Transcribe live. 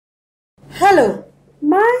Hello,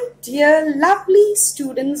 my dear lovely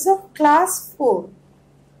students of class 4.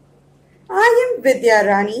 I am Vidya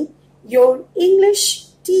Rani, your English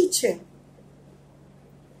teacher.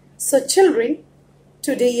 So children,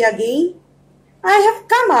 today again, I have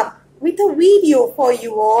come up with a video for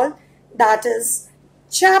you all, that is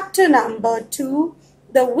chapter number 2,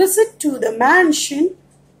 The Visit to the Mansion,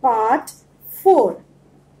 part 4.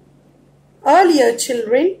 Earlier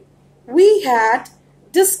children, we had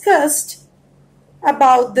discussed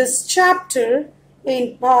about this chapter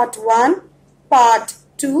in part 1, part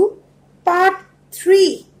 2, part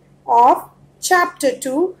 3 of chapter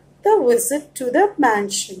 2, The Visit to the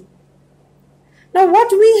Mansion. Now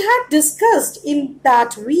what we had discussed in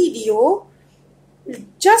that video,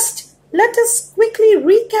 just let us quickly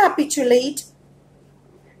recapitulate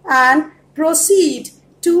and proceed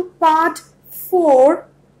to part 4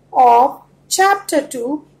 of chapter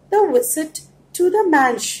 2, The Visit to the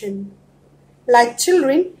Mansion. Like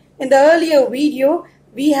children, in the earlier video,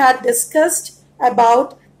 we had discussed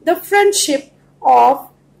about the friendship of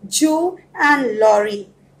Joe and Laurie,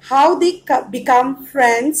 how they become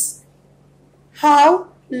friends, how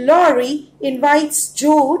Laurie invites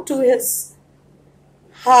Joe to his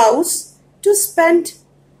house to spend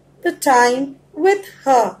the time with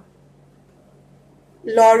her.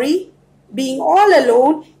 Laurie, being all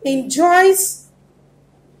alone, enjoys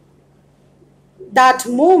that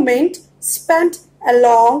moment spent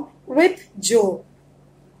along with Joe.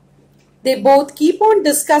 They both keep on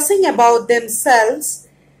discussing about themselves.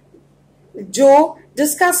 Joe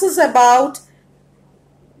discusses about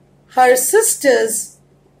her sisters,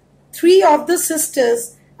 3 of the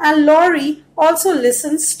sisters, and Laurie also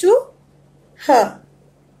listens to her.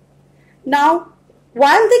 Now,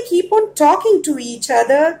 while they keep on talking to each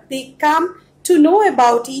other, they come to know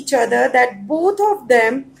about each other that both of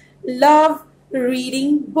them love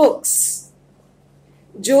reading books.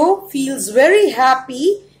 Joe feels very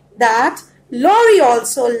happy that Laurie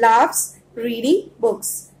also loves reading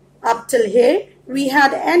books. Up till here, we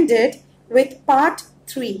had ended with part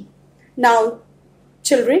 3. Now,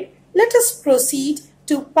 children, let us proceed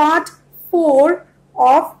to part 4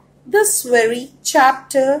 of this very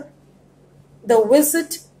chapter, The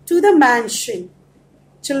Visit to the Mansion.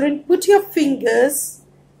 Children, put your fingers.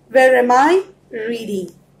 Where am I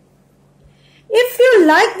reading? If you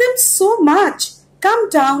like them so much, come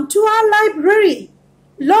down to our library.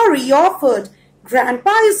 Laurie offered.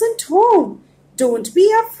 Grandpa isn't home. Don't be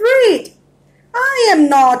afraid. I am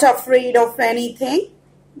not afraid of anything,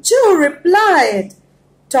 Joe replied,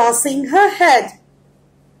 tossing her head.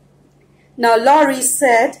 Now Laurie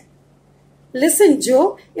said, Listen,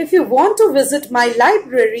 Joe, if you want to visit my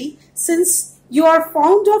library, since you are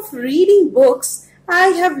fond of reading books, I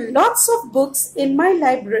have lots of books in my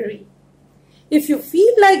library. If you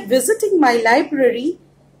feel like visiting my library,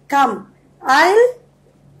 come, I'll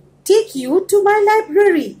take you to my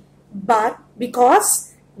library. But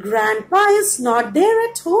because Grandpa is not there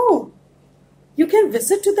at home, you can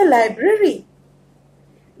visit to the library.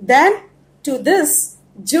 Then to this,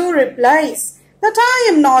 Joe replies that I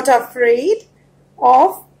am not afraid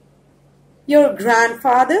of your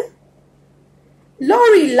grandfather.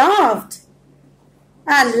 Laurie laughed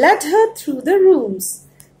and led her through the rooms.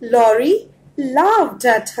 Laurie laughed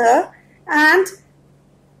at her and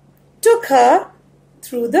took her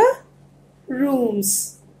through the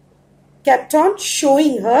rooms, kept on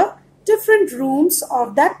showing her different rooms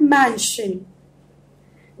of that mansion.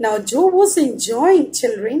 Now Joe was enjoying,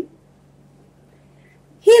 children.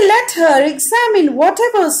 He let her examine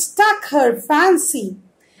whatever struck her fancy.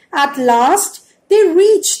 At last they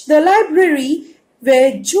reached the library,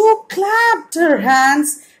 where Joe clapped her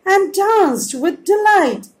hands and danced with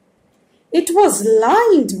delight. It was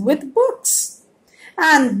lined with books.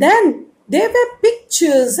 And then there were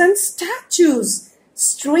pictures and statues,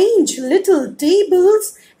 strange little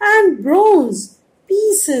tables and bronze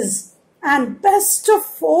pieces, and best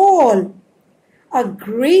of all, a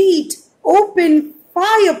great open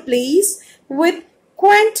fireplace with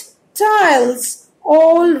quaint tiles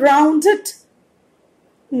all round it.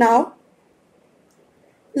 Now,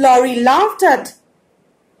 Laurie laughed at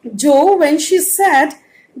Joe when she said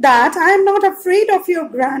that I am not afraid of your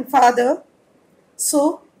grandfather.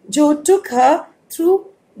 So Joe took her through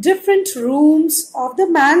different rooms of the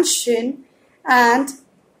mansion and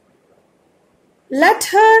let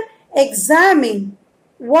her examine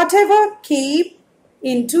whatever came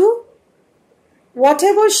into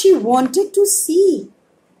whatever she wanted to see.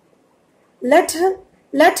 Let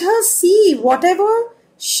her see whatever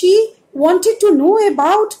she wanted to know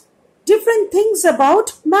about, different things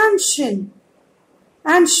about mansion,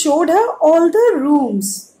 and showed her all the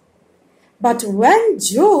rooms. But when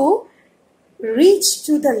Jo reached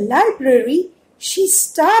to the library, she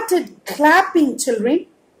started clapping, children.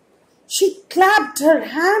 She clapped her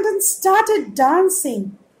hand and started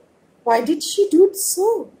dancing. Why did she do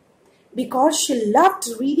so? Because she loved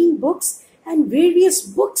reading books, and various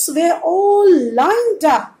books were all lined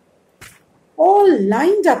up. All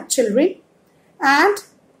lined up, children. And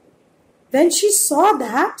when she saw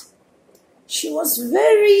that, she was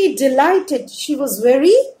very delighted. She was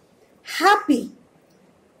very happy.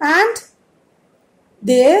 And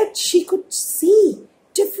there she could see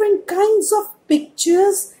different kinds of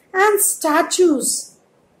pictures and statues.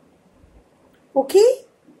 Okay?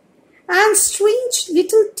 And strange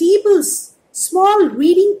little tables, small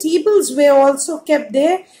reading tables were also kept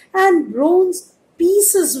there, and bronze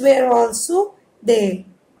pieces were also there.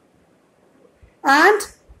 And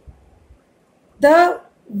the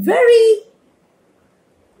very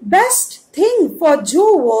best thing for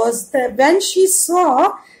Jo was that when she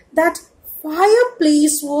saw that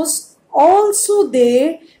fireplace was also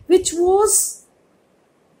there, which was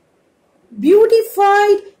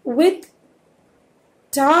beautified with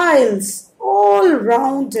tiles all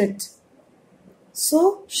round it.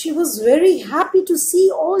 So she was very happy to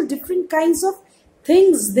see all different kinds of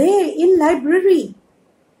things there in library.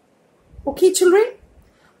 Okay, children?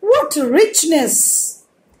 What richness!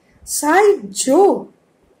 Sighed Jo,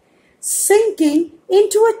 sinking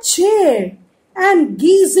into a chair and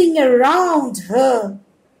gazing around her.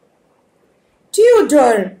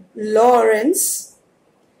 Theodore Lawrence,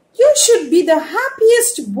 you should be the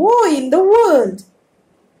happiest boy in the world.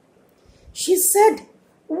 She said,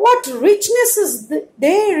 what richness is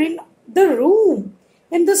there in the room,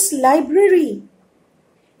 in this library?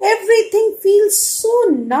 Everything feels so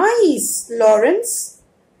nice, Lawrence.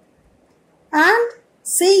 And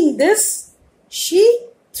saying this, she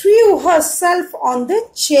threw herself on the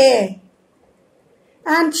chair.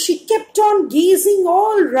 And she kept on gazing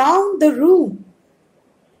all round the room.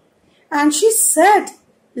 And she said,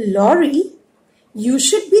 Laurie, you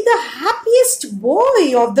should be the happiest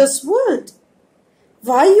boy of this world.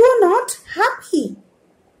 Why you are not happy?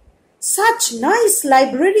 Such nice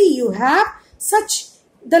library you have.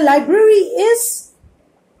 The library is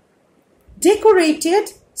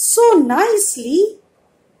decorated so nicely.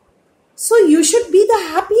 So you should be the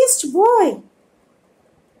happiest boy.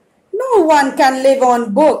 No one can live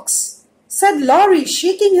on books, said Laurie,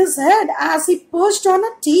 shaking his head as he perched on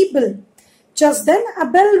a table. Just then a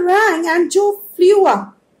bell rang and Jo flew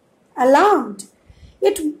up, alarmed.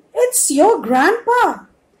 It's your grandpa.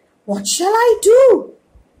 What shall I do?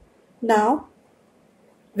 Now,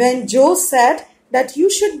 when Jo said that you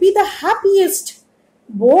should be the happiest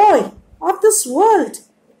boy of this world,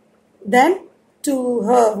 then to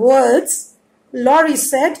her words, Laurie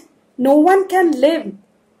said, no one can live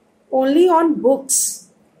only on books.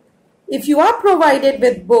 If you are provided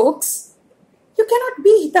with books, you cannot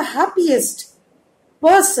be the happiest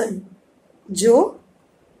person, Jo.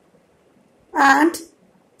 And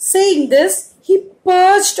saying this, he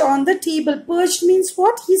perched on the table. Perched means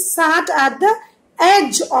what? He sat at the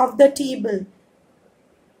edge of the table.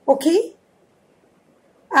 Okay?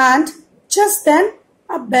 And just then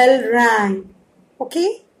a bell rang.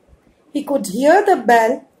 Okay? He could hear the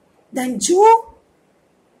bell. Then Jo,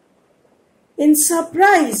 in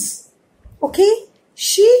surprise, okay,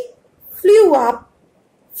 she flew up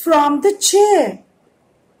from the chair.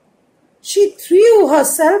 She threw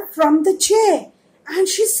herself from the chair and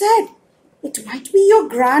she said, it might be your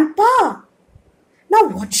grandpa. Now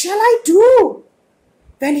what shall I do?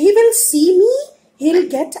 When he will see me, he'll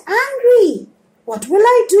get angry. What will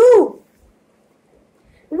I do?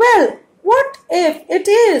 Well, what if it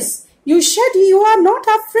is? You said you are not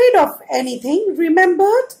afraid of anything,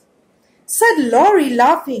 remembered? Said Laurie,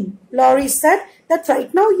 laughing. Laurie said that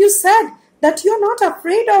right now you said that you're not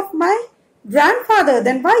afraid of my grandfather.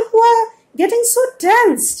 Then why you are getting so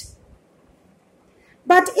tensed?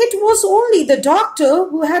 But it was only the doctor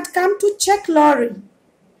who had come to check Laurie.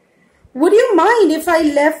 Would you mind if I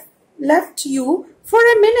left you for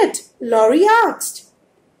a minute? Laurie asked.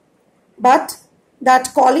 But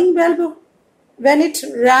that calling bell, when it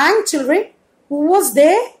rang, children, who was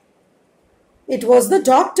there? It was the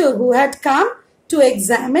doctor who had come to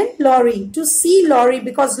examine Laurie, to see Laurie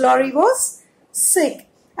because Laurie was sick.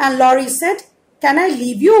 And Laurie said, can I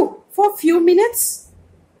leave you for a few minutes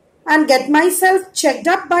and get myself checked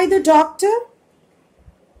up by the doctor?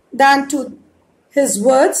 Then to his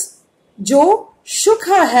words, Jo shook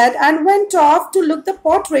her head and went off to look the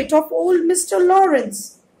portrait of old Mr.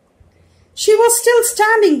 Lawrence. She was still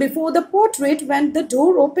standing before the portrait when the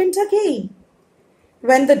door opened again.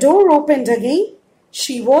 When the door opened again,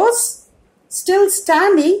 she was still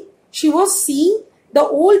standing, she was seeing the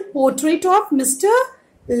old portrait of Mr.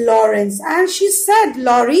 Lawrence, and she said,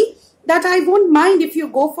 "Laurie, that I won't mind if you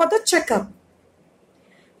go for the checkup."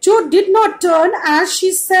 Jo did not turn as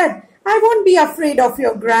she said, "I won't be afraid of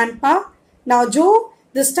your grandpa." Now Jo,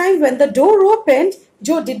 this time when the door opened,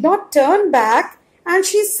 Jo did not turn back, and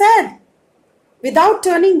she said, without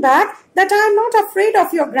turning back, that "I am not afraid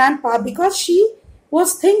of your grandpa," because she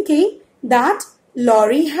was thinking that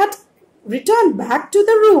Laurie had returned back to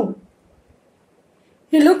the room.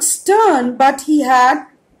 He looked stern, but he had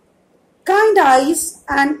kind eyes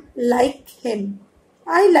and like him.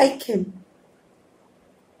 I like him.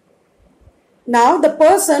 Now the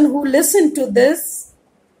person who listened to this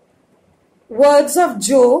words of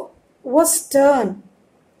Jo was stern.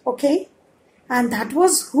 Okay? And that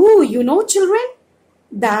was who, you know, children?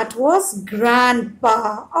 That was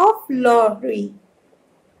Grandpa of Laurie.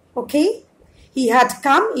 Okay? He had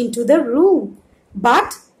come into the room,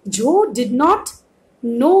 but Jo did not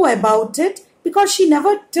know about it because she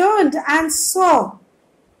never turned and saw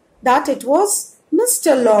that it was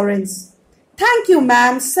Mr. Lawrence. "Thank you,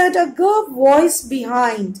 ma'am," said a girl voice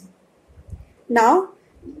behind. Now,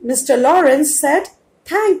 Mr. Lawrence said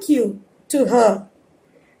thank you to her.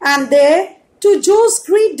 And there, to Jo's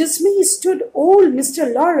great dismay, stood old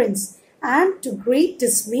Mr. Lawrence, and to great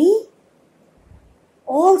dismay,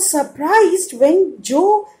 all surprised when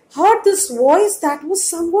Jo heard this voice that was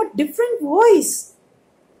somewhat different voice.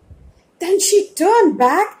 Then she turned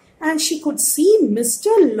back and she could see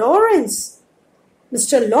Mr. Lawrence.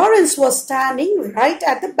 Mr. Lawrence was standing right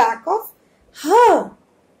at the back of her.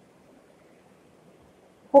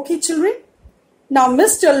 Okay, children? Now,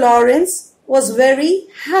 Mr. Lawrence was very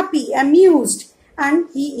happy, amused, and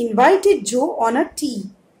he invited Jo on a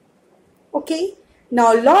tea. Okay?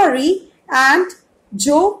 Now, Laurie and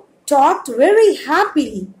Jo talked very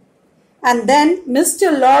happily. And then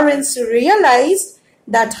Mr. Lawrence realized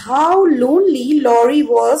that how lonely Laurie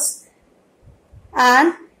was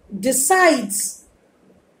and decides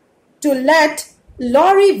to let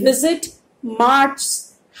Laurie visit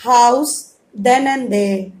Mart's house then and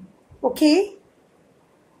there. Okay?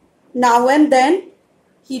 Now and then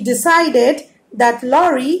he decided that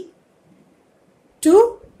Laurie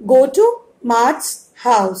to go to Mart's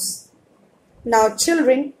house. Now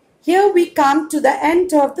children, here we come to the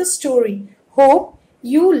end of the story. Hope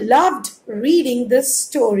you loved reading this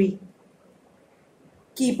story.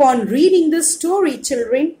 Keep on reading this story,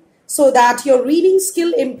 children, so that your reading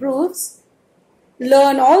skill improves.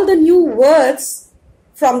 Learn all the new words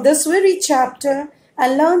from this very chapter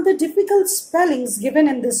and learn the difficult spellings given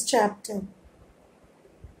in this chapter.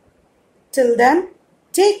 Till then,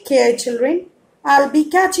 take care, children. I'll be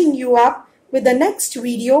catching you up with the next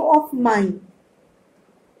video of mine.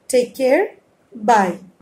 Take care. Bye.